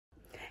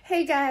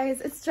Hey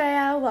guys, it's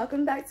Dreyahh.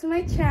 Welcome back to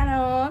my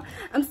channel.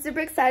 I'm super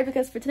excited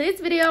because for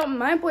today's video,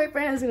 my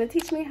boyfriend is going to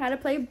teach me how to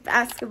play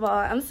basketball.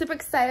 I'm super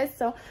excited,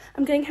 so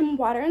I'm getting him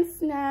water and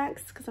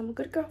snacks because I'm a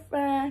good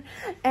girlfriend.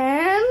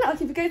 And I'll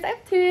keep you guys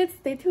updated.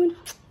 Stay tuned.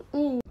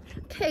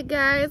 Okay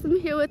guys, I'm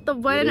here with the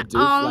one and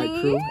only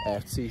Flight crew,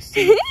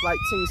 FTC, flight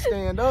team,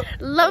 stand up.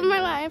 Love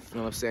my life. You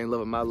know what I'm saying?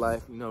 Loving my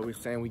life. You know, we're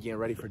saying we're getting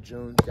ready for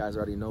June. You guys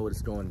already know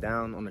what's going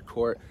down on the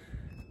court.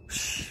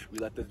 We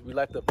let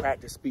the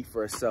practice speak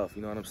for itself.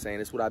 You know what I'm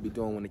saying? It's what I be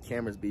doing when the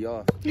cameras be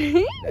off. That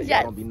Yes.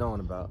 y'all don't be knowing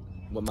about.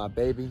 With my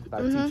baby,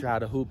 about to teach her how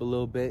to hoop a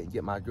little bit,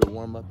 get my good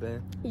warm up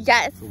in.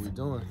 Yes. That's what we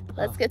doing.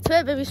 Let's get to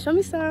it, baby. Show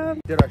me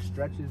some. Did our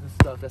stretches and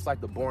stuff. That's like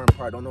the boring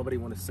part. Don't nobody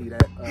want to see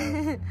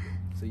that.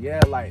 So yeah,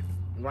 like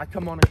when I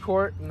come on the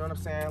court, you know what I'm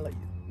saying? Like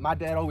my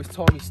dad always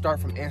told me start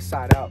from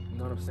inside out. You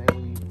know what I'm saying?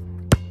 When you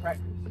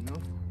practice, you know,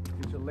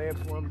 get your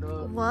legs warmed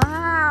up.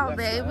 Wow,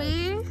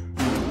 baby.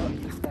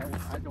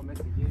 I don't miss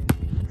again.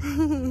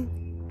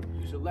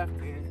 Use your left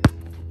hand.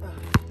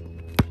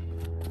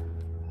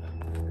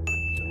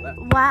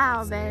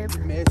 Wow, babe.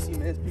 You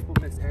miss. People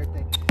miss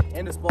everything.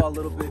 And this ball a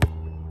little bit.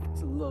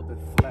 It's a little bit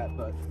flat,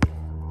 but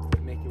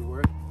make it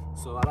work.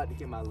 So I like to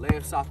get my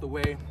lefts out the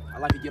way. I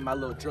like to get my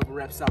little dribble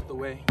reps out the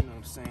way. You know what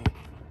I'm saying?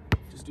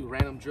 Just do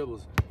random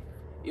dribbles.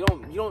 You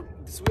don't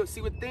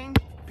see what thing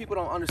people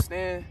don't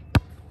understand.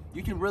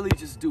 You can really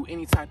just do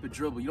any type of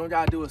dribble. You don't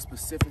gotta do a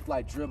specific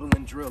like dribble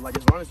and drill. Like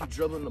as long as you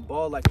dribbling the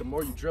ball, like the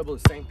more you dribble,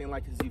 the same thing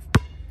like as if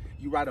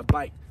you ride a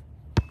bike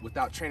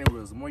without training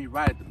wheels. The more you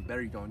ride it, the better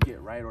you're gonna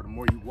get, right? Or the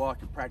more you walk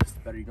and practice,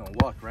 the better you're gonna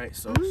walk, right?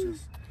 So it's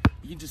just,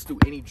 you can just do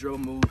any drill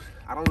move.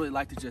 I don't really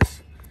like to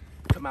just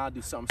come out and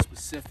do something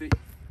specific.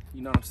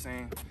 You know what I'm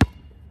saying?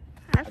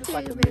 I just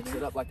like to mix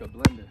it up like a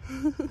blender.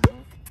 You know?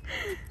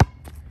 You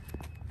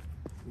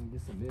can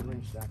get some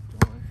mid-range shots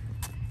going.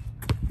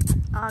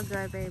 All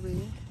good,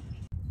 baby.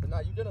 But nah,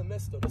 you're gonna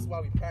miss though. This is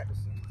why we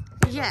practicing.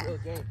 Yeah. Real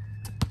game.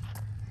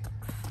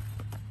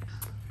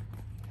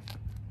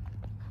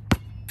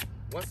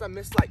 Once I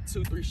miss like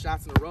 2-3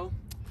 shots in a row,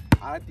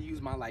 I have to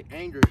use my like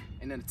anger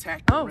and then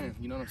attack the rim.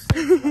 You know what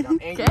I'm saying? Like I'm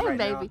angry right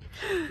baby.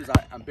 now because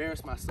I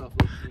embarrassed myself.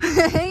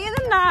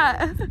 You're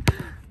not.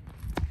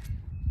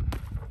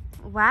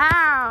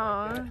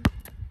 Wow,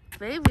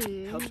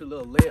 baby. Helps your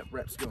little layup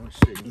reps go and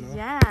shit, you know?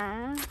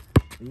 Yeah.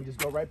 And you just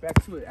go right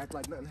back to it, act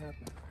like nothing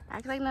happened.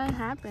 Act like nothing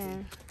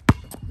happened.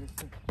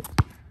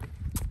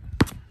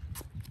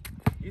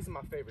 These are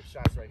my favorite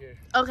shots right here.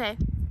 Okay.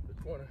 The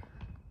corner.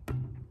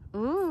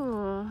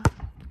 Ooh.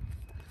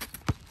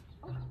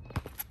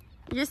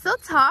 You're so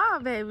tall,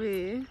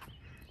 baby.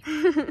 I'll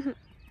be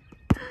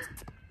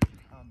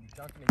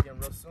dunking again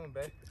real soon,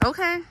 babe.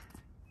 Okay.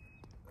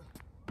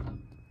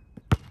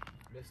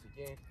 Missed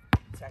again.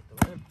 Attack the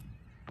rim.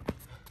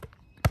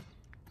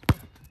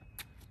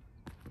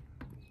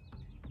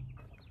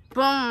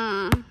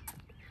 Boom.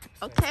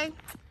 Okay.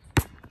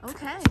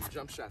 Okay.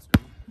 Jump shots,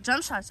 girl.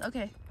 Jump shots.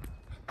 Okay.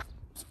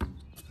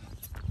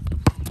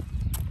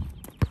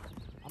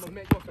 I'm gonna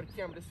make one for the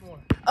camera. This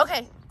one.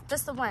 Okay.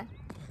 Just the one.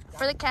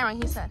 For the camera,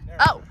 he said.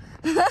 Oh.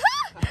 Thank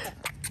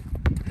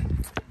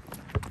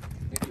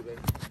you,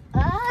 baby.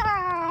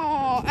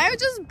 Ow. I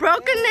just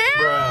broke a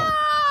nail.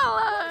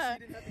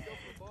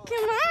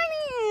 Come on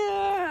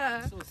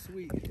here. So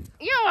sweet.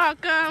 You're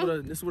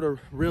welcome. This is what a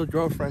real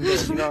girlfriend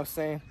is, you know what I'm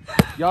saying?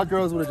 Y'all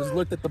girls would have just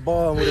looked at the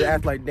ball and would have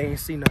acted like they ain't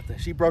see nothing.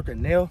 She broke a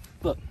nail.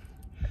 Look,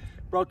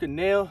 broke a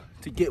nail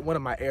to get one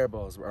of my air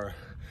balls or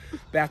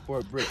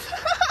backboard bricks.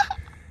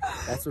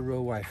 That's a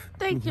real wife.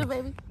 Thank you,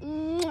 baby.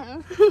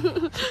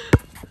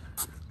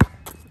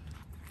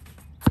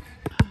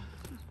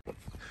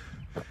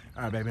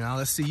 All right, baby, now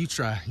let's see you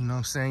try. You know what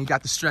I'm saying? You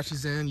got the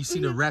stretches in. You see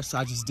the reps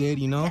I just did,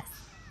 you know? Yes.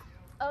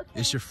 Okay.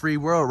 It's your free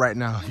world right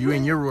now. You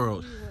in your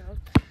world.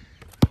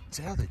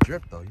 Tell the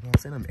drip, though. You know what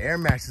I'm saying? Them Air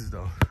Maxes,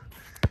 though.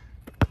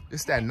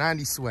 It's that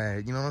 90s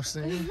swag. You know what I'm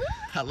saying?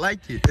 I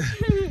like it.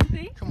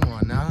 Come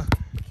on, now.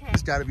 Okay.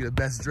 It's got to be the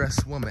best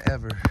dressed woman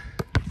ever.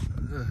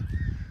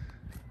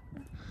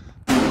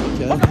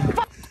 Okay.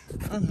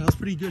 Oh, that was a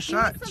pretty good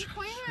shot.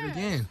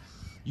 Again,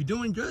 you're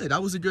doing good.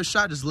 That was a good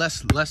shot. Just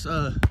less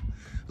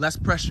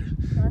pressure.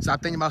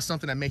 Stop thinking about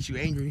something that makes you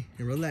angry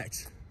and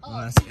relax. Oh,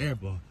 that's an air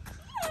ball.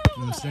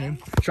 You know what I'm saying?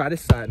 Try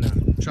this side now.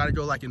 Try to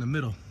go like in the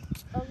middle.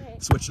 Okay.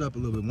 Switch it up a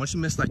little bit. Once you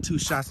miss like 2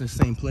 shots in the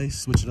same place,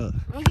 switch it up.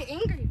 I'm getting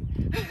angry.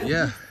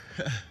 Yeah.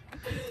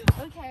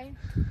 Okay.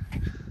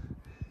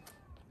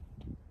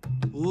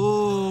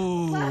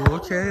 Ooh,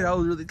 okay, that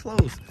was really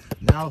close.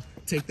 Now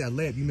take that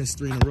layup. You missed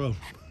 3 in a row.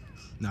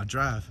 Now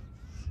drive.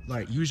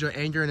 Like use your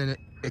anger and then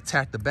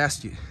attack the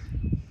basket.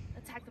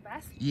 Attack the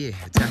basket? Yeah,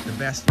 attack the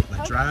basket.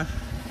 Like drive.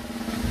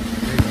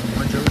 There you go.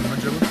 One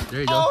dribble.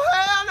 There you go. Oh,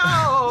 hell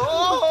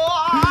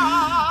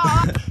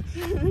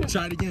no!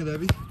 Try it again,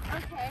 baby.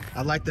 Okay.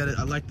 I like that.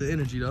 I like the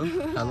energy though.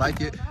 I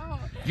like it.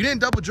 You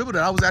didn't double dribble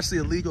that. That was actually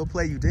a legal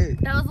play you did.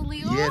 That was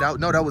illegal? Yeah,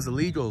 that was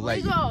illegal.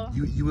 Like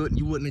you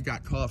wouldn't have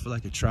got caught for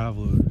like a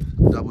travel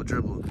or double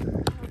dribble.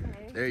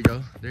 Okay. There you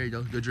go.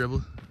 Good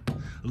dribble.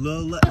 A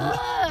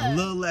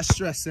little less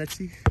stress,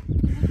 sexy.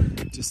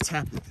 Just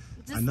tap it.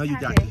 Just I know you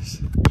got tap it.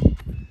 this.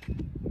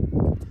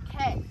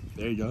 Okay.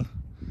 There you go.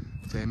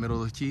 To the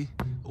middle of the key.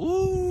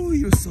 Ooh,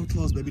 you're so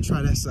close, baby.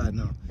 Try that side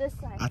now. This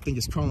side. I think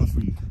it's crawling for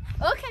you.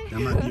 Okay. That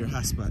might be your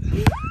hot spot.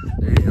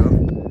 There you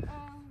go.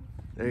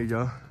 There you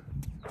go.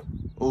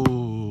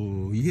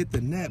 Oh, you hit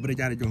the net, but it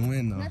gotta go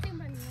in though. Nothing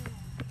but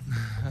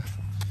net.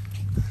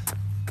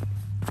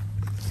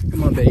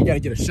 Come on, babe. You gotta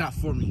get a shot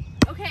for me.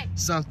 Okay.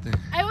 Something.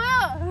 I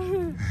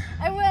will.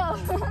 I will.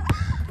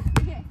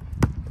 Okay.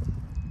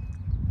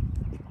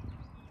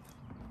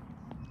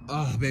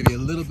 Oh, baby, a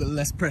little bit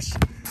less pressure.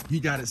 You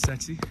got it,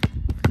 sexy.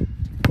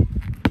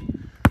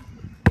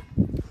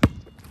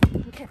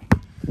 Okay.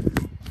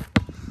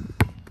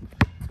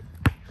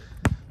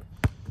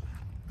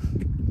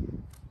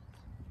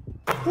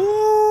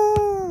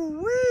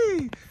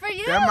 Ooh-wee. For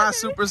you. That's my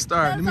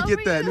superstar. Let me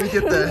get that. Let me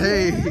get that.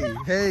 Hey,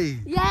 hey.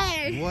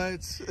 Yay.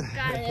 What?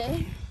 Got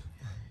it.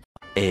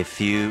 A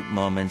few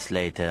moments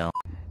later.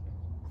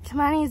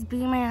 Kamani's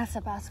beating my ass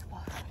at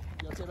basketball.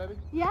 You okay, baby?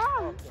 Yeah.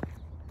 Okay.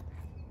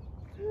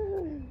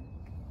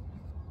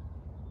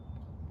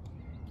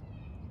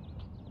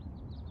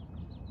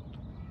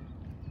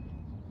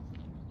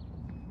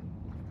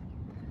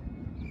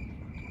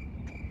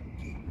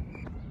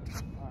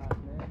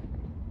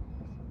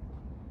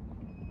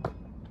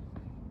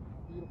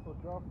 Beautiful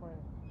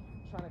girlfriend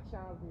trying to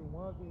challenge me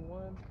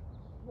 1v1.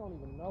 You don't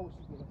even know what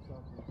she's getting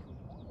herself into. You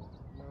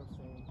know what I'm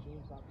saying?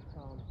 Dreams about to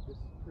count. This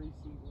is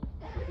preseason.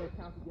 Still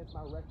counts against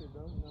my record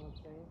though, you know what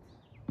I'm saying?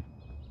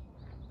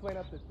 Playing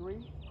up to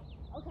 3.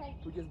 Okay.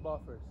 Who gets ball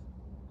first?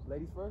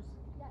 Ladies first?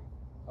 Yes.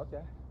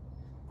 Okay.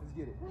 Let's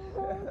get it.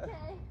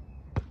 Okay.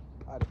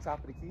 At the top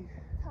of the key.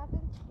 Top it.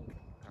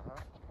 Uh-huh.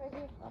 Right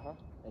here. Uh-huh.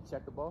 And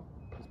check the ball.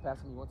 Just pass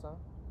it me one time.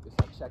 It's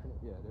like checking it.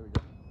 Yeah, there we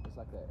go. It's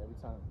like that every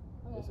time.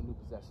 Okay. It's a new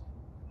possession.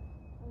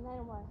 And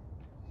then what?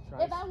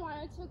 Try If I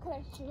wanted to, could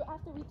I shoot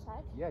after we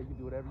check? Yeah, you can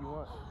do whatever you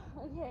want.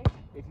 Okay.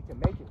 If you can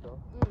make it though.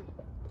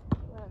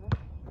 Whatever.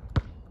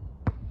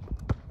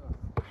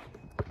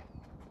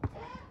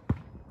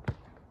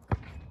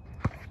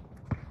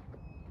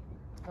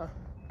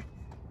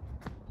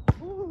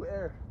 Ooh,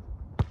 air.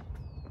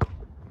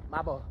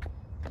 My ball.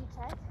 You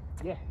check?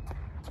 Yeah.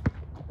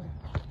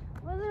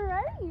 Wasn't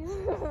ready. You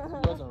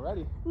wasn't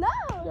ready. No.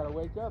 You gotta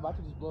wake up. I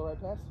could just blow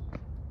right past you.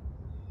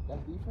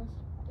 That's defense?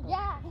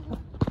 Yeah.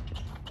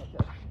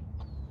 Okay.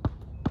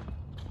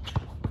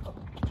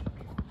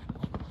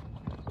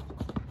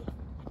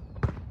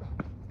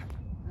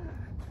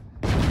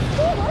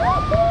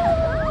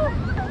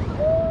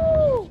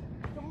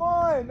 Come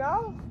on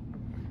now.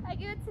 I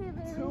give it to you,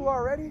 baby. 2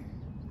 already?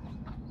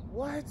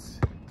 What?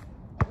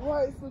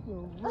 What? It's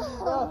looking really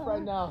rough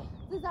right now.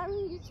 Does that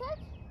mean you check?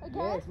 Okay.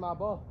 Yeah, it's my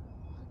ball.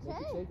 Make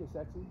Okay. it shake it,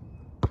 sexy.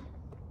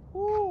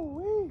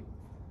 Woo-wee.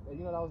 Yeah,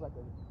 you know that was like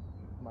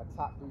my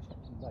top 3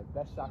 like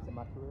best shots in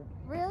my career.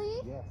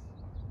 Really? Yes.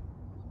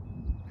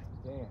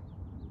 Damn.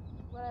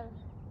 Whatever.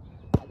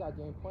 I got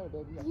game point,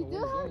 baby. I You can do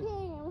win have the game.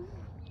 game.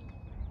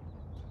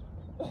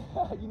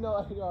 you know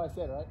what I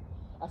said, right?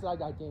 I said I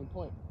got game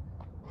point.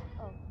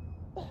 Stop.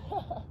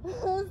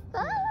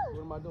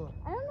 What am I doing?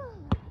 I don't know.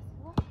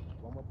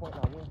 One more point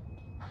and I win.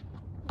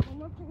 One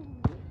more thing.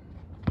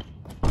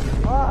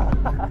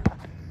 Ah,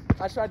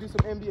 I tried to do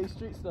some NBA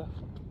street stuff.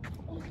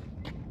 Oh, Ooh,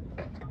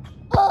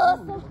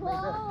 so you made that.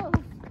 close.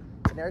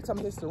 And every time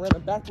it hits the rim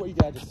and backward, you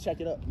gotta just check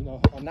it up, you know.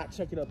 Or not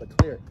check it up, but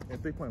clear it in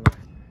 3-point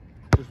line.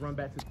 Just run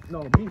back to,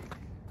 no, me.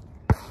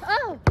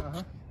 Oh,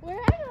 Uh-huh. where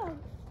I go?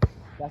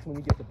 That's when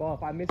you get the ball.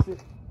 If I miss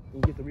it, and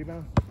you get the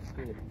rebound, it's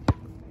good.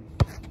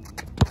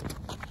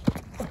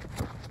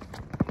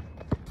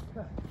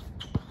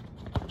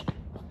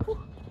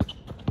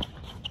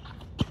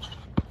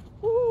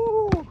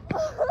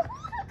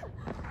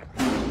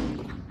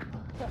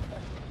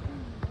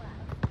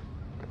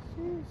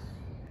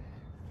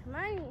 Come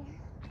on.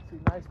 Too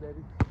nice,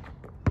 baby.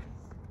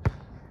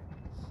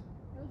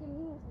 Don't get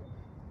me with it.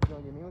 You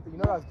gonna get me with it? You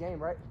know that was game,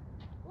 right?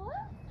 What?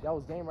 That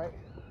was game, right?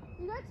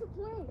 You got 2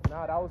 points.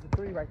 Nah, that was a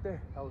 3 right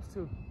there. That was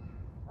 2.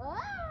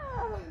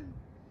 Oh,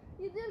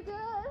 you did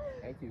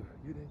good. Thank you.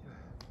 You did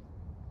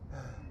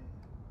good.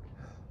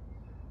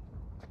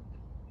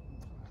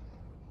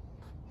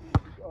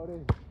 Oh,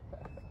 there.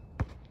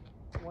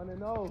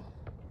 1-0.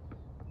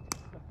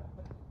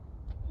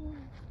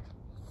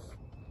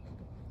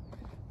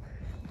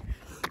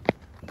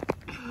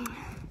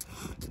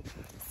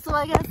 So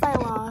I guess I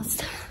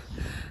lost.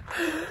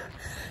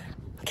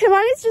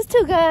 Kimani's just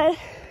too good.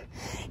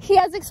 He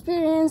has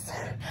experience.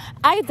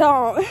 I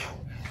don't.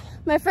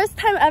 My first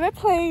time ever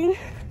playing.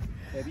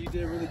 Baby, you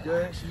did really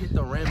good. She hit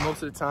the rim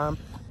most of the time,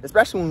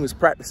 especially when we was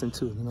practicing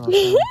too. You know what I'm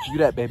saying? You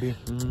that, baby.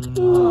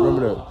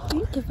 Remember that.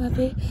 Thank you,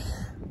 puppy.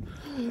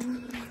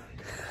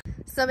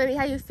 So, baby,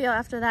 how you feel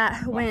after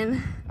that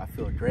win? I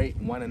feel great.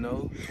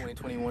 1-0.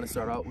 2021 to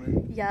start out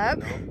with. Yup.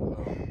 You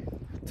know,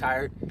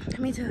 tired.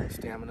 Me too.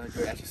 Stamina.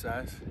 Good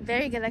exercise.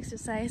 Very good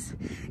exercise.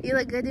 You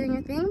look good doing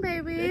your thing,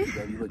 baby. Thank you,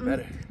 baby. You look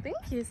better.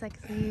 Thank you,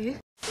 sexy.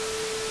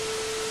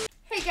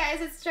 Hey Hey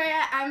guys, it's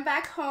Dreyahh. I'm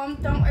back home.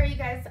 Don't worry, you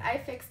guys. I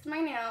fixed my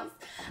nails.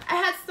 I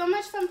had so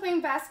much fun playing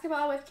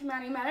basketball with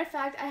Kimani. Matter of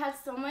fact, I had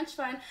so much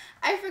fun.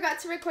 I forgot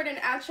to record an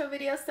outro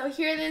video, so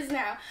here it is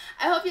now.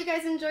 I hope you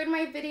guys enjoyed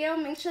my video.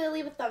 Make sure to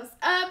leave a thumbs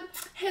up,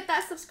 hit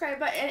that subscribe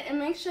button, and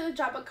make sure to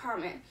drop a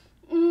comment.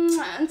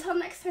 Until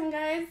next time,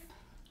 guys.